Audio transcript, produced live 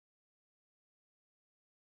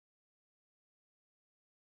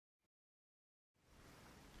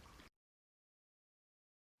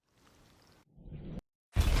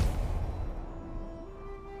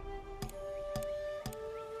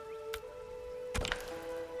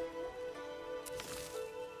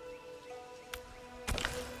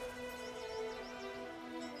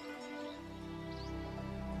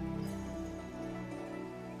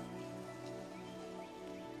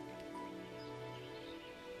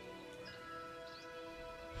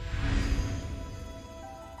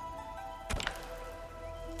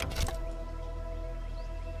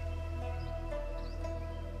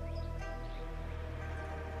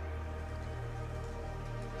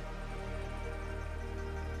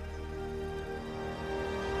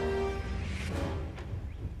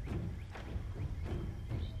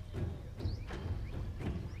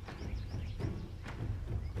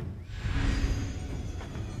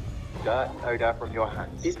dirt and odor from your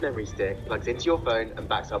hands. This memory stick plugs into your phone and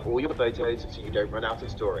backs up all your photos so you don't run out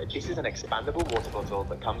of storage. This is an expandable water bottle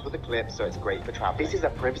that comes with a clip, so it's great for traveling. This is a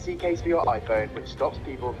privacy case for your iPhone, which stops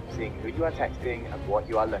people from seeing who you are texting and what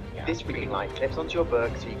you are looking at. This reading light clips onto your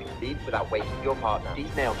book so you can read without waking your partner.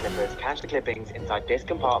 These nail clippers catch the clippings inside this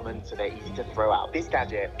compartment so they're easy to throw out. This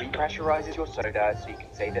gadget repressurizes your soda so you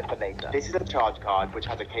can save it for later. This is a charge card which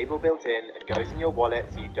has a cable built in and goes in your wallet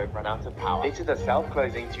so you don't run out of power. This is a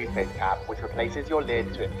self-closing toothpaste cap which replaces your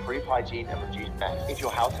lid to improve hygiene and reduce mess. If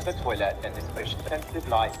your house has a toilet, then this motion-sensitive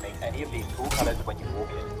light makes any of these cool colors when you walk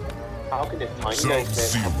in. How can this tiny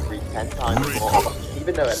nose clip breathe 10 times more?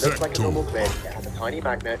 Even though it looks like a normal clip, it has a tiny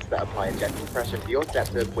magnet that apply a gentle pressure to your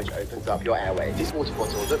septum which opens up your airway. This water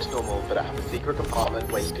bottle looks normal, but it has a secret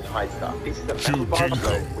compartment where you can hide stuff. This is a metal bar of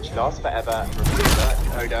soap which lasts forever and removes dirt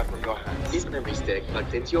and odor from your hands. This memory stick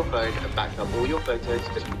plugs into your phone and backs up all your photos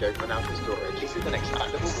so you don't run out of storage. This is an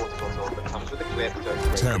expandable water bottle that comes with a clip so it's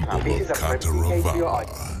great for travel. This is a privacy case for your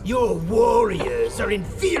iPhone. Your warriors are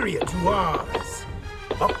inferior to ours.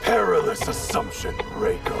 A perilous assumption,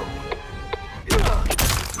 Reiko.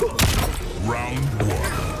 Round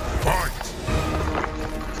one. Fight!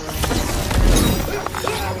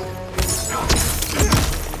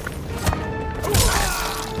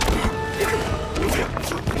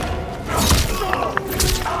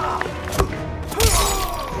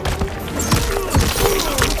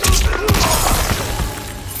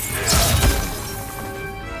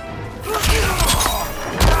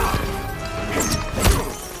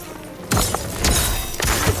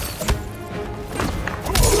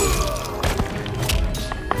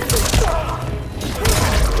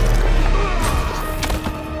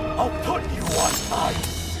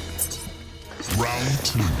 Round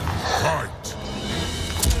two. Fight!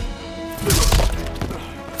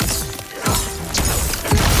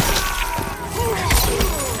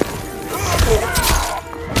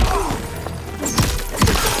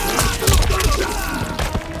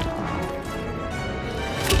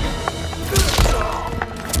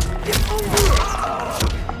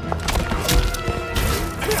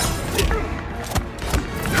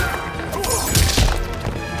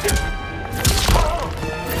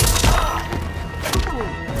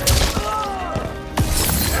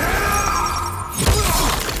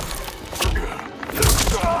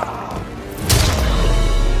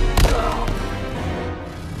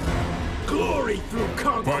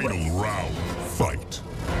 Final round, fight!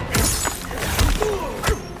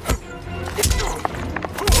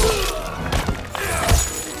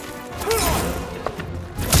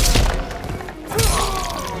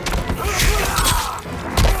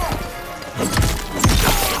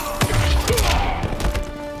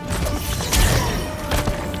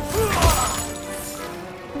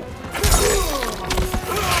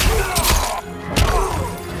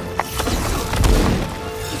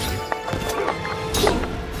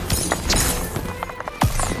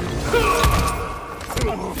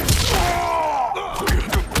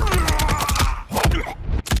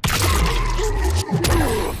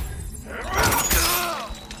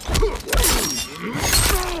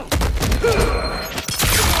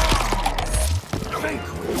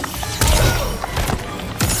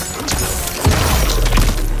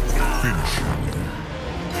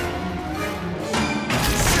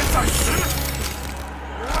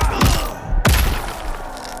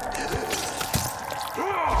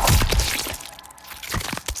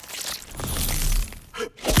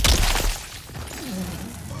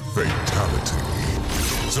 Fatality.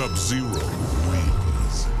 Sub-Zero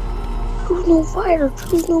wins. Choose new fighter.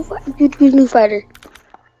 Choose new fighter. You choose new fighter.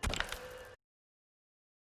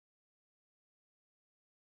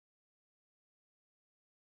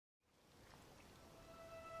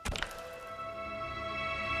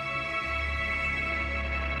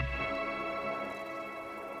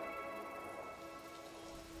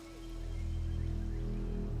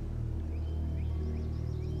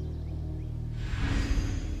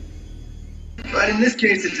 But in this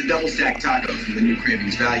case, it's a double stack taco from the new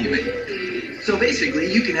Cravings Value Menu. So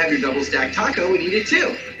basically, you can have your double stack taco and eat it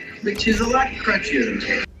too, which is a lot crunchier than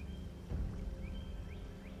cake.